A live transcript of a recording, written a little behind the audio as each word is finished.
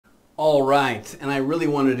All right, and I really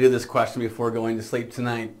wanted to do this question before going to sleep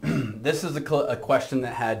tonight. This is a question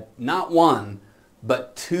that had not one,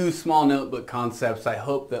 but two small notebook concepts. I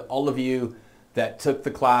hope that all of you that took the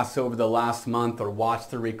class over the last month or watched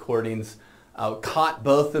the recordings caught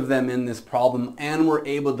both of them in this problem and were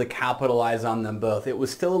able to capitalize on them both. It was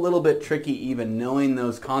still a little bit tricky even knowing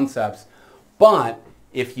those concepts, but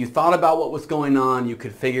if you thought about what was going on, you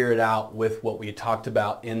could figure it out with what we talked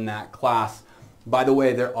about in that class. By the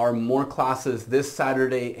way, there are more classes this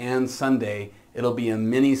Saturday and Sunday. It'll be a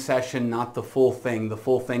mini session, not the full thing. The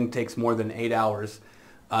full thing takes more than 8 hours.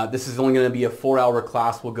 This is only going to be a 4-hour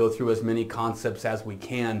class. We'll go through as many concepts as we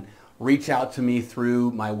can. Reach out to me through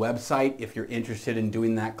my website if you're interested in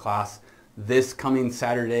doing that class. This coming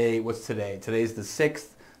Saturday, what's today? Today's the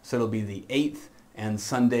 6th, so it'll be the 8th, and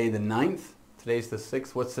Sunday the 9th. Today's the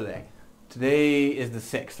 6th. What's today? Today is the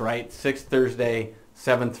 6th, right? 6th Thursday,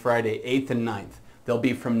 7th Friday, 8th and 9th. They'll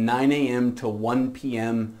be from 9 a.m. to 1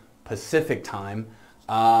 p.m. Pacific time.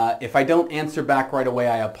 If I don't answer back right away,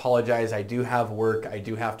 I apologize. I do have work. I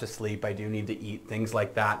do have to sleep. I do need to eat, things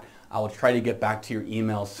like that. I will try to get back to your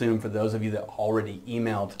email soon for those of you that already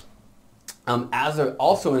emailed.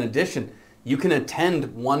 Also, in addition, you can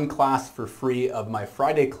attend one class for free of my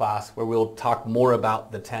Friday class where we'll talk more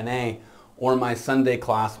about the 10A, or my Sunday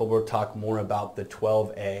class where we'll talk more about the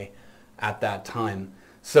 12A at that time.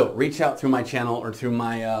 So reach out through my channel or through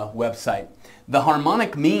my website. The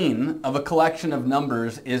harmonic mean of a collection of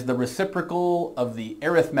numbers is the reciprocal of the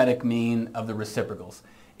arithmetic mean of the reciprocals.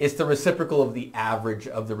 It's the reciprocal of the average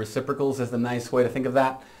of the reciprocals is the nice way to think of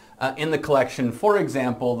that. In the collection, for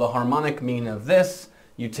example, the harmonic mean of this,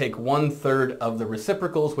 you take 1/3 of the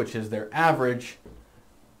reciprocals, which is their average,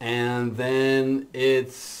 and then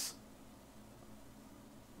it's,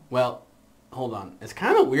 well, hold on. It's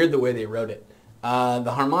kind of weird the way they wrote it.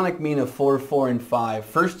 The harmonic mean of 4, 4, and 5.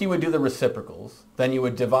 First you would do the reciprocals, then you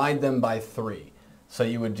would divide them by 3. So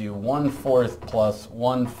you would do 1/4 plus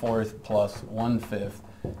 1/4 plus 1/5,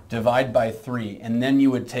 divide by 3, and then you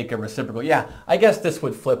would take a reciprocal. Yeah, I guess this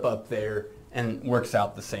would flip up there and works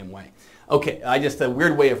out the same way. Okay, a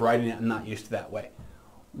weird way of writing it, I'm not used to that way.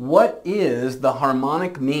 What is the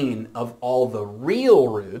harmonic mean of all the real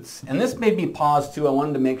roots? And this made me pause too. I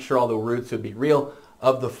wanted to make sure all the roots would be real.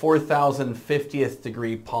 Of the 4050th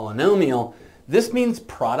degree polynomial. This means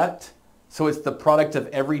product. So it's the product of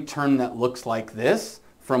every term that looks like this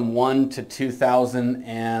from 1 to 2000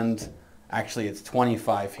 and actually it's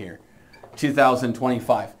 25 here.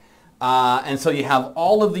 2025. And so you have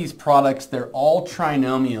all of these products. They're all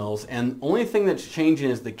trinomials. And the only thing that's changing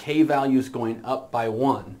is the k values going up by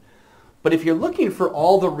 1. But if you're looking for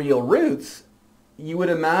all the real roots, you would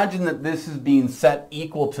imagine that this is being set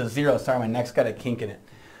equal to 0. Sorry, my neck's got a kink in it.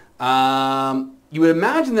 You would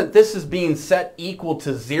imagine that this is being set equal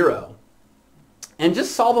to 0. And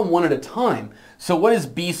just solve them one at a time. So what is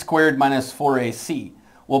b squared minus 4ac?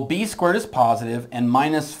 Well, b squared is positive, and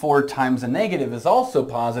minus 4 times a negative is also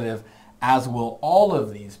positive, as will all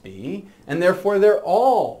of these be. And therefore, they're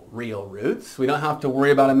all real roots. We don't have to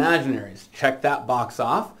worry about imaginaries. Check that box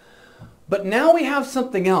off. But now we have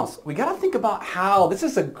something else. We got to think about how, this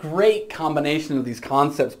is a great combination of these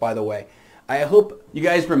concepts, by the way. I hope you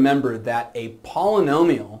guys remember that a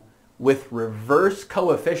polynomial with reverse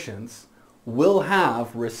coefficients will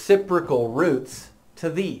have reciprocal roots to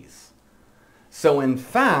these. So in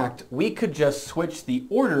fact, we could just switch the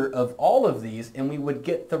order of all of these and we would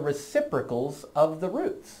get the reciprocals of the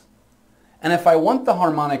roots. And if I want the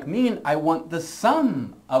harmonic mean, I want the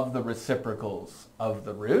sum of the reciprocals of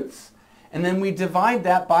the roots. And then we divide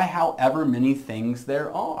that by however many things there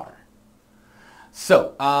are.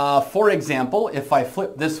 So, for example, if I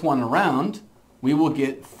flip this one around, we will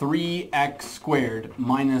get 3x squared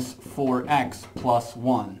minus 4x plus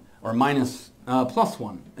 1, or minus plus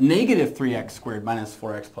 1. Negative 3x squared minus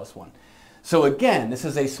 4x plus 1. So again, this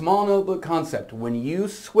is a small notebook concept. When you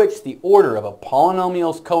switch the order of a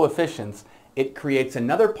polynomial's coefficients, it creates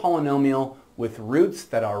another polynomial with roots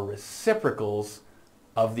that are reciprocals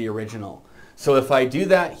of the original. So if I do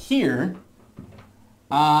that here,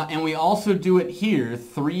 and we also do it here,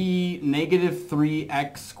 negative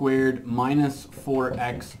 3x squared minus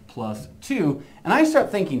 4x plus 2, and I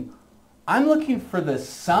start thinking, I'm looking for the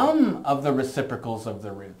sum of the reciprocals of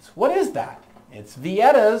the roots. What is that? It's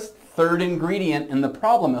Vietta's third ingredient in the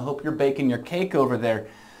problem. I hope you're baking your cake over there.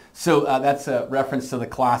 So that's a reference to the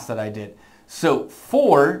class that I did. So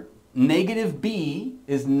 4, negative b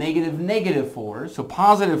is negative 4, so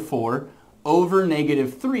positive 4 over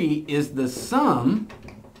negative 3 is the sum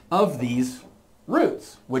of these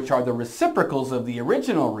roots, which are the reciprocals of the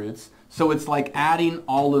original roots. So it's like adding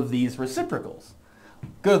all of these reciprocals.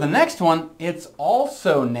 Go to the next one, it's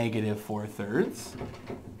also negative 4/3.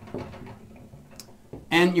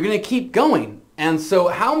 And you're going to keep going. And so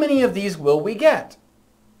how many of these will we get?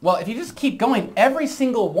 Well, if you just keep going, every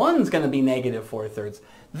single one's going to be negative 4/3.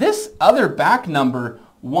 This other back number,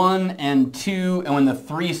 1 and 2, and when the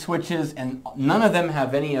 3 switches, and none of them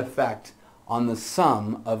have any effect on the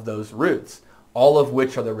sum of those roots, all of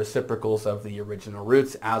which are the reciprocals of the original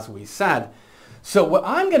roots, as we said. So what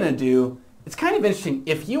I'm going to do, it's kind of interesting.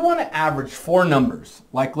 If you want to average 4 numbers,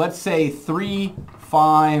 like let's say 3,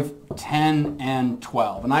 5, 10, and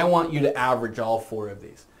 12, and I want you to average all 4 of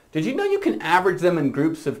these. Did you know you can average them in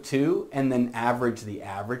groups of 2 and then average the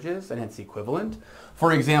averages, and it's equivalent?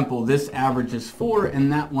 For example, this average is 4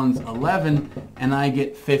 and that one's 11, and I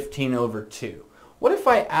get 15 over 2. What if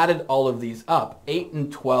I added all of these up? 8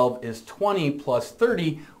 and 12 is 20 plus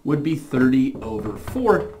 30 would be 30 over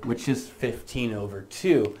 4, which is 15 over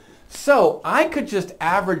 2. So I could just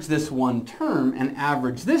average this one term and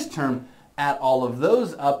average this term, add all of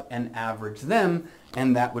those up and average them,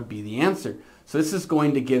 and that would be the answer. So this is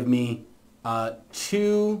going to give me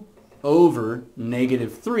 2 over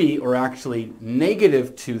negative 3, or actually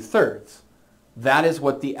negative 2/3. That is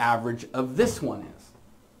what the average of this one is.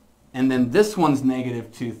 And then this one's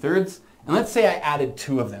negative 2/3. And let's say I added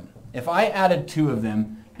 2 of them. If I added 2 of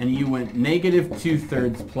them and you went negative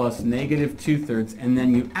 2/3 plus negative 2/3 and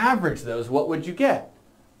then you average those, what would you get?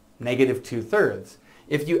 Negative 2/3.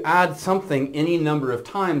 If you add something any number of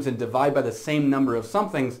times and divide by the same number of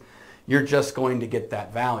somethings, you're just going to get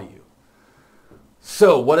that value.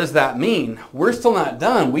 So what does that mean? We're still not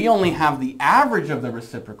done. We only have the average of the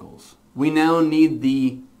reciprocals. We now need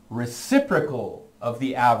the reciprocal of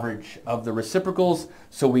the average of the reciprocals.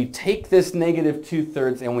 So we take this negative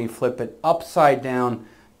 2/3 and we flip it upside down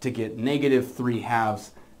to get negative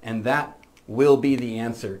 3/2, and that will be the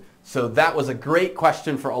answer. So that was a great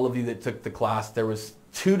question for all of you that took the class. There was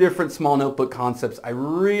 2 different small notebook concepts. I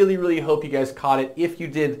really, really hope you guys caught it. If you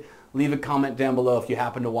did, leave a comment down below if you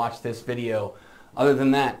happen to watch this video. Other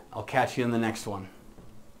than that, I'll catch you in the next one.